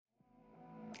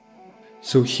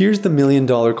So here's the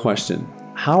million-dollar question.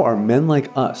 How are men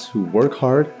like us who work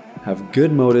hard, have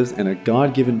good motives, and a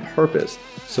God-given purpose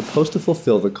supposed to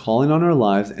fulfill the calling on our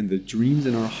lives and the dreams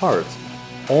in our hearts,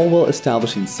 all while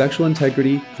establishing sexual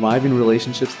integrity, thriving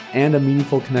relationships, and a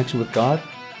meaningful connection with God?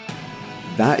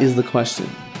 That is the question,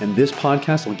 and this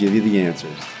podcast will give you the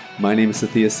answers. My name is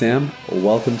Sathya Sam.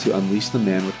 Welcome to Unleash the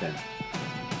Man Within.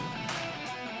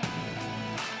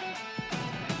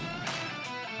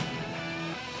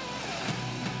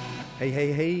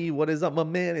 Hey, what is up, my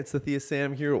man? It's Sathya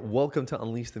Sam here. Welcome to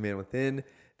Unleash the Man Within.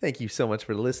 Thank you so much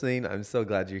for listening. I'm so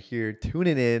glad you're here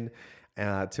tuning in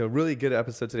to a really good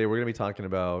episode today. We're going to be talking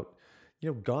about,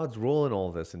 God's role in all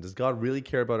of this. And does God really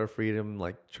care about our freedom?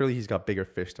 Like, surely he's got bigger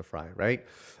fish to fry, right?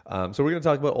 So we're going to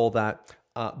talk about all that.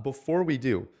 Before we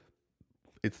do,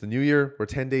 it's the new year. We're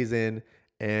 10 days in.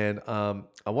 And I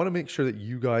want to make sure that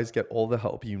you guys get all the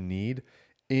help you need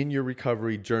in your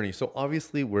recovery journey. So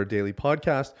obviously, we're a daily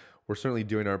podcast. We're certainly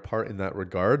doing our part in that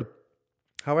regard.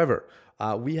 However,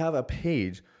 we have a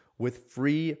page with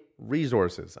free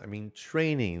resources. I mean,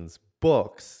 trainings,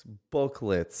 books,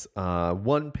 booklets,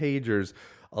 one-pagers,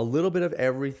 a little bit of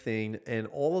everything. And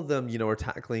all of them, are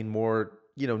tackling more,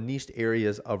 niched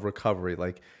areas of recovery,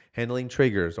 like handling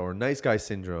triggers or nice guy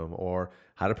syndrome or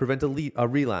how to prevent a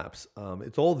relapse.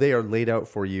 It's all there laid out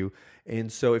for you.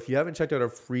 And so if you haven't checked out our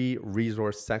free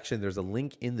resource section, there's a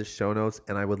link in the show notes,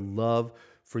 and I would love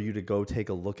for you to go take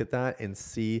a look at that and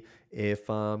see if,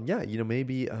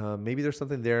 maybe there's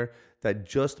something there that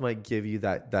just might give you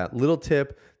that little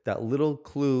tip, that little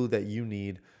clue that you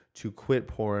need to quit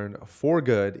porn for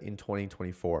good in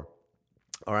 2024.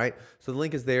 All right. So the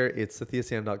link is there. It's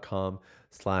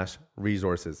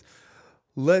sathyasam.com/resources.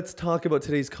 Let's talk about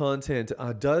today's content.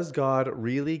 Does God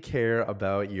really care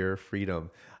about your freedom?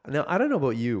 Now, I don't know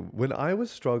about you. When I was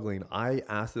struggling, I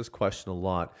asked this question a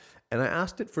lot, and I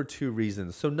asked it for two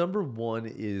reasons. So number one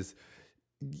is,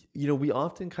 we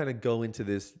often kind of go into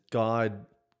this, God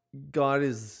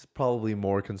is probably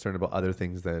more concerned about other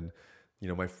things than,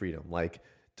 my freedom. Like,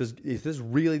 is this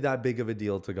really that big of a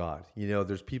deal to God?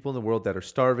 There's people in the world that are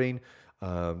starving.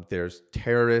 There's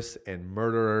terrorists and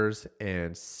murderers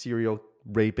and serial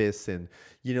rapists, and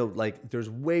there's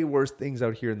way worse things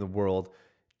out here in the world.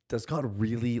 Does God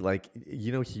really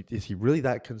is he really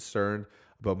that concerned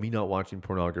about me not watching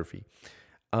pornography?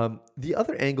 The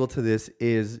other angle to this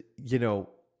is,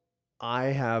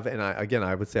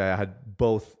 I would say I had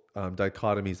both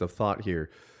dichotomies of thought here.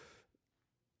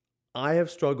 I have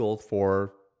struggled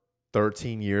for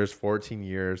 13 years, 14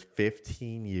 years,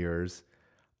 15 years.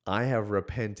 I have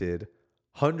repented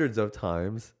hundreds of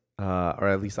times, or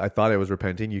at least I thought I was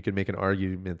repenting. You could make an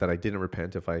argument that I didn't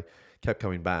repent if I kept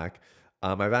coming back.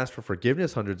 I've asked for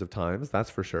forgiveness hundreds of times, that's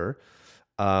for sure.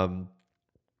 I've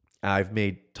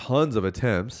made tons of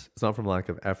attempts. It's not from lack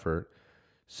of effort.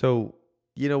 So,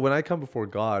 when I come before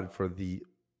God for the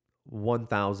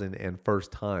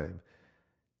 1,001st time,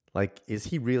 is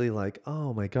he really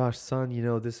oh my gosh, son,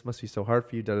 this must be so hard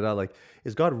for you, Like,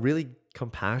 is God really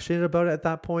compassionate about it at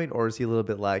that point? Or is he a little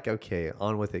bit okay,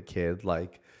 on with it, kid? Why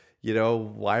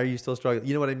are you still struggling?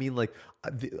 You know what I mean?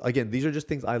 Again, these are just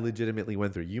things I legitimately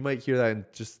went through. You might hear that and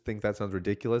just think that sounds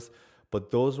ridiculous,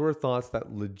 but those were thoughts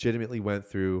that legitimately went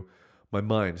through my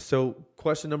mind. So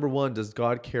question number one, does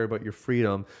God care about your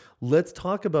freedom? Let's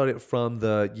talk about it from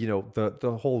the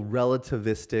whole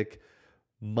relativistic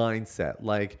mindset.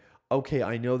 Okay,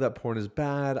 I know that porn is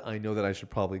bad. I know that I should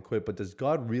probably quit, but does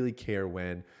God really care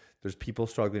when there's people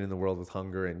struggling in the world with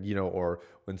hunger and, or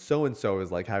when so-and-so is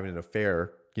having an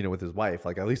affair, with his wife?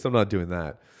 At least I'm not doing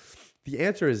that. The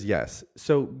answer is yes.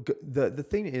 So the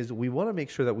thing is, we want to make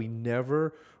sure that we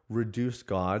never reduce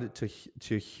God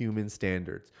to human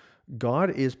standards.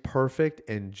 God is perfect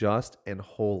and just and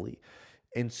holy.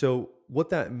 And so what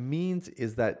that means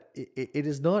is that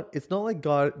it's not like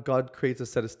God creates a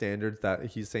set of standards that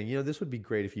he's saying, this would be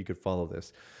great if you could follow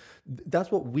this.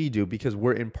 That's what we do because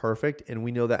we're imperfect, and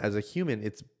we know that as a human,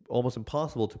 it's almost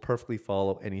impossible to perfectly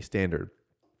follow any standard.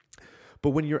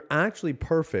 But when you're actually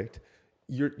perfect,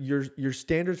 your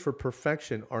standards for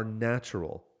perfection are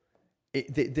natural.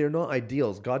 They're not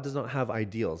ideals. God does not have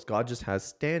ideals. God just has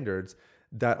standards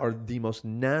that are the most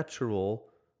natural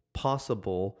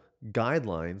possible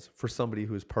guidelines for somebody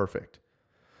who is perfect.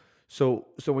 So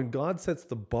when God sets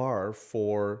the bar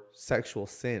for sexual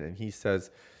sin and he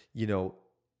says, he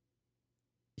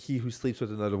who sleeps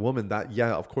with another woman,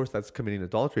 of course that's committing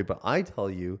adultery. But I tell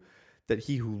you that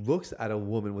he who looks at a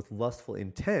woman with lustful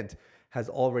intent has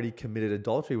already committed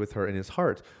adultery with her in his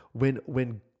heart. When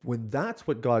that's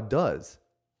what God does,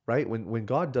 right? When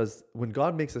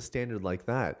God makes a standard like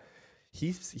that,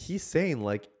 he's saying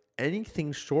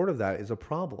anything short of that is a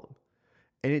problem.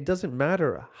 And it doesn't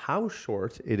matter how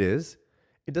short it is.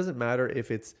 It doesn't matter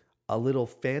if it's a little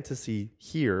fantasy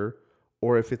here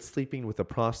or if it's sleeping with a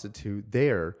prostitute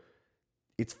there.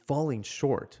 It's falling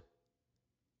short.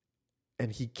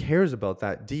 And he cares about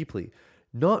that deeply.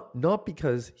 Not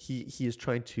because he is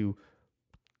trying to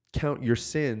count your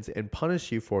sins and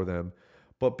punish you for them,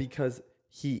 but because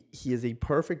he is a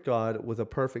perfect God with a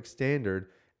perfect standard,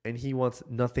 and he wants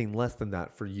nothing less than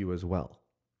that for you as well.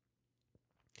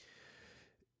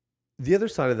 The other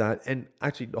side of that, and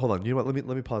actually, hold on, you know what?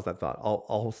 Let me pause that thought.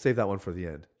 I'll save that one for the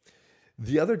end.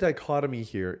 The other dichotomy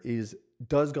here is,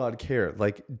 does God care?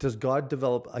 Like, does God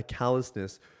develop a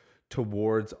callousness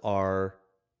towards our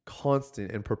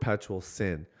constant and perpetual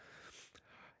sin?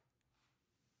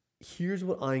 Here's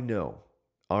what I know.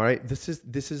 All right, this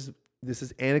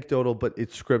is anecdotal, but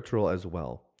it's scriptural as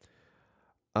well.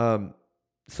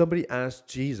 Somebody asked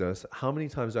Jesus, how many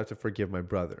times do I have to forgive my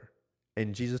brother?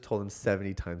 And Jesus told him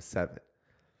 70 times 7.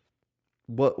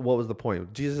 What was the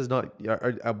point? Jesus is not,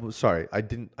 I'm sorry,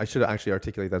 I should actually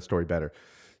articulate that story better.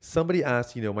 Somebody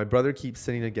asked, my brother keeps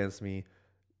sinning against me.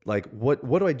 Like, what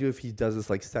do I do if he does this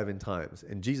like 7 times?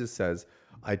 And Jesus says,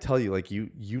 I tell you, like, you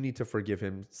need to forgive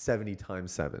him 70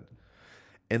 times 7.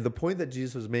 And the point that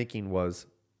Jesus was making was,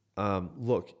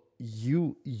 look,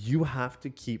 you have to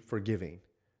keep forgiving.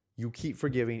 You keep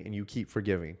forgiving and you keep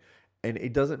forgiving. And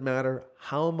it doesn't matter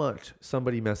how much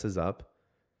somebody messes up.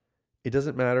 It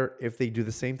doesn't matter if they do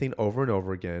the same thing over and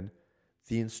over again.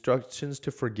 The instructions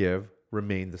to forgive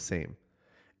remain the same.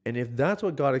 And if that's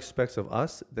what God expects of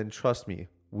us, then trust me,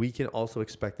 we can also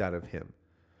expect that of him.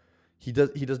 He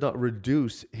does not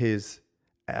reduce his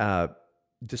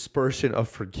dispersion of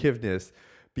forgiveness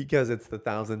because it's the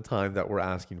 1,000th time that we're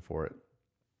asking for it.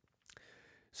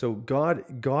 So God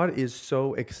is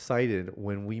so excited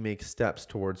when we make steps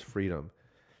towards freedom.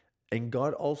 And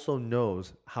God also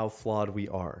knows how flawed we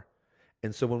are.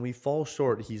 And so when we fall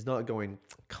short, he's not going,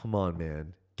 come on,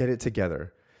 man, get it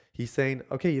together. He's saying,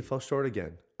 okay, you fell short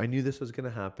again. I knew this was going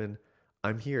to happen.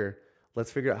 I'm here. Let's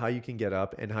figure out how you can get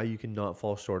up and how you can not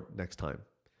fall short next time.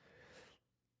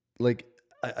 Like,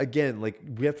 again, like,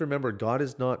 we have to remember, God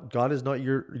is not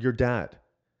your dad.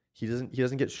 He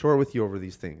doesn't get short with you over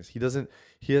these things. He doesn't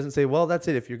say, well, that's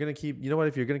it. If you're going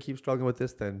to keep struggling with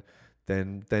this, then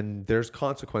there's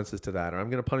consequences to that, or I'm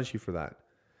going to punish you for that.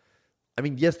 I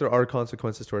mean, yes, there are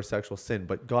consequences to our sexual sin,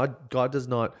 but God does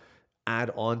not add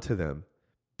on to them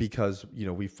because,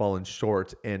 we've fallen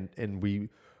short and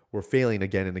we're failing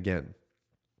again and again.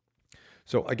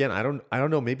 So again, I don't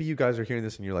know. Maybe you guys are hearing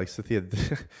this and you're like, Cynthia,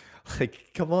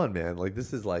 like, come on, man. Like,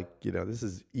 this is like, this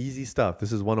is easy stuff.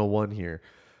 This is 101 here.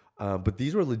 But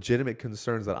these were legitimate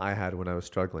concerns that I had when I was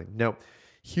struggling. Now,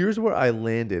 here's where I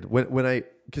landed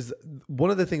because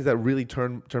one of the things that really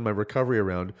turned my recovery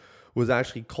around was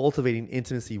actually cultivating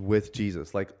intimacy with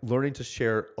Jesus, like learning to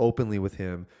share openly with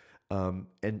him,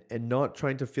 and not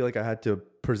trying to feel like I had to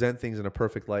present things in a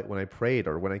perfect light when I prayed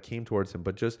or when I came towards him,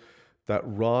 but just that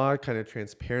raw kind of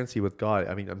transparency with God.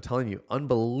 I mean, I'm telling you,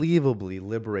 unbelievably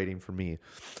liberating for me.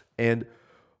 And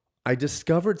I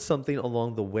discovered something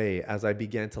along the way as I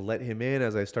began to let him in,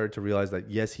 as I started to realize that,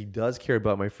 yes, he does care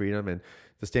about my freedom and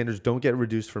the standards don't get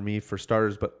reduced for me, for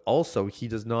starters, but also he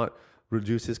does not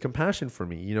reduce his compassion for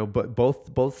me, but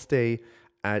both stay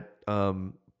at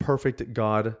perfect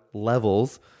God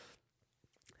levels.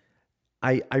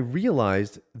 I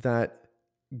realized that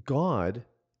God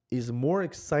is more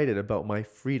excited about my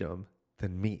freedom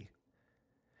than me.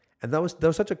 And that was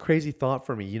such a crazy thought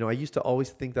for me. I used to always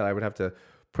think that I would have to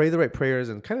pray the right prayers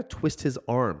and kind of twist his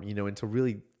arm, into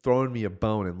really throwing me a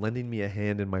bone and lending me a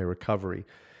hand in my recovery.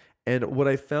 And what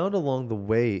I found along the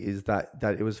way is that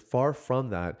it was far from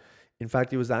that. In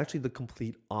fact, it was actually the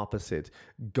complete opposite.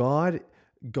 God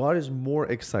is more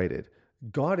excited.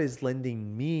 God is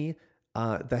lending me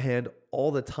the hand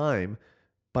all the time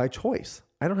by choice.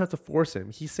 I don't have to force him.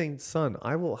 He's saying, son,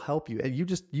 I will help you. And you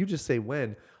just say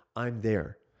when. I'm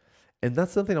there. And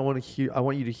that's something I want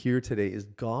you to hear today is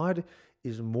God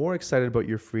is more excited about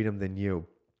your freedom than you.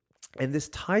 And this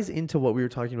ties into what we were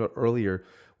talking about earlier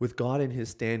with God and his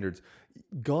standards.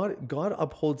 God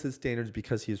upholds his standards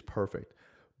because he is perfect.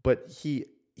 But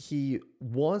he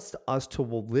wants us to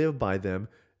live by them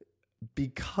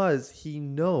because he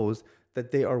knows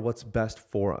that they are what's best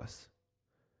for us.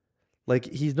 Like,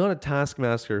 he's not a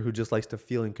taskmaster who just likes to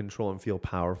feel in control and feel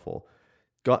powerful.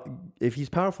 God, if he's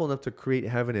powerful enough to create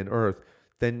heaven and earth,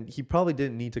 then he probably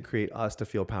didn't need to create us to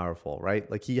feel powerful, right?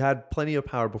 Like, he had plenty of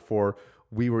power before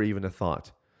we were even a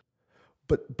thought.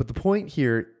 But the point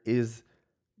here is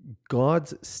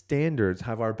God's standards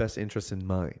have our best interests in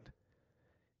mind.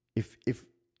 If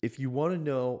if you want to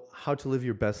know how to live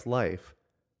your best life,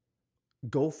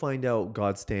 go find out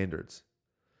God's standards.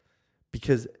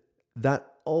 Because it's not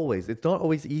always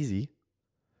easy,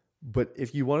 but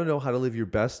if you want to know how to live your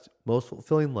best, most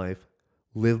fulfilling life,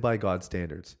 live by God's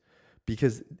standards.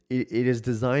 Because it is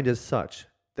designed as such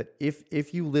that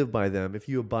if you live by them, if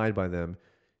you abide by them,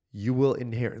 you will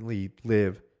inherently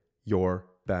live your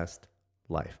best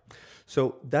life.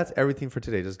 So that's everything for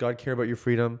today. Does God care about your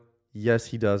freedom? Yes,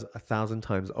 he does 1,000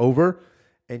 times over.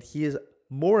 And he is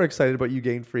more excited about you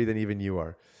getting free than even you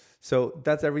are. So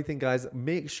that's everything, guys.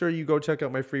 Make sure you go check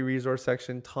out my free resource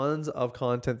section. Tons of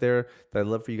content there that I'd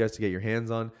love for you guys to get your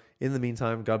hands on. In the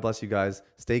meantime, God bless you guys.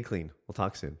 Stay clean. We'll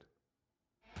talk soon.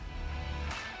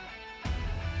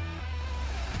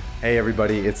 Hey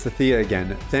everybody, it's Sathya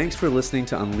again. Thanks for listening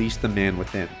to Unleash the Man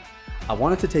Within. I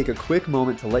wanted to take a quick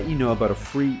moment to let you know about a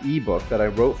free ebook that I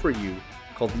wrote for you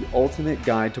called The Ultimate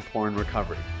Guide to Porn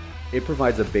Recovery. It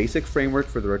provides a basic framework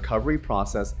for the recovery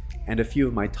process and a few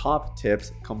of my top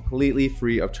tips completely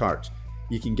free of charge.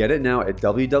 You can get it now at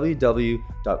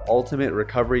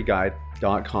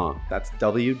www.ultimaterecoveryguide.com. That's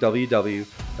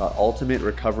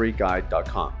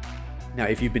www.ultimaterecoveryguide.com. Now,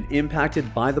 if you've been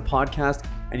impacted by the podcast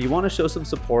and you want to show some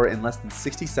support in less than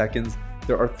 60 seconds,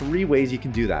 there are 3 ways you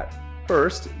can do that.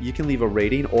 First, you can leave a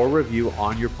rating or review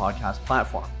on your podcast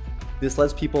platform. This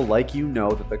lets people like you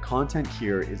know that the content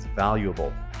here is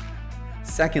valuable.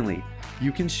 Secondly,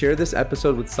 you can share this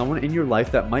episode with someone in your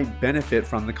life that might benefit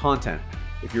from the content.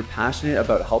 If you're passionate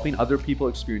about helping other people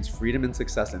experience freedom and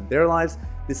success in their lives,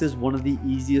 this is one of the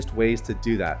easiest ways to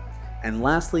do that. And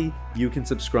lastly, you can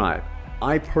subscribe.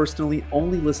 I personally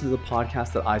only listen to the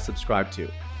podcast that I subscribe to.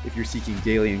 If you're seeking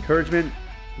daily encouragement,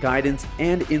 guidance,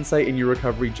 and insight in your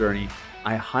recovery journey,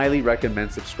 I highly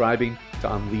recommend subscribing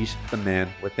to Unleash the Man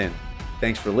Within.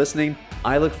 Thanks for listening.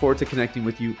 I look forward to connecting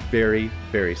with you very,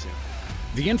 very soon.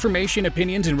 The information,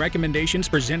 opinions, and recommendations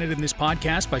presented in this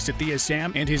podcast by Sathya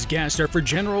Sam and his guests are for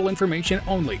general information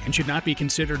only and should not be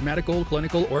considered medical,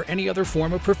 clinical, or any other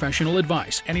form of professional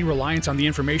advice. Any reliance on the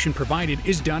information provided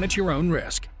is done at your own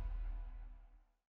risk.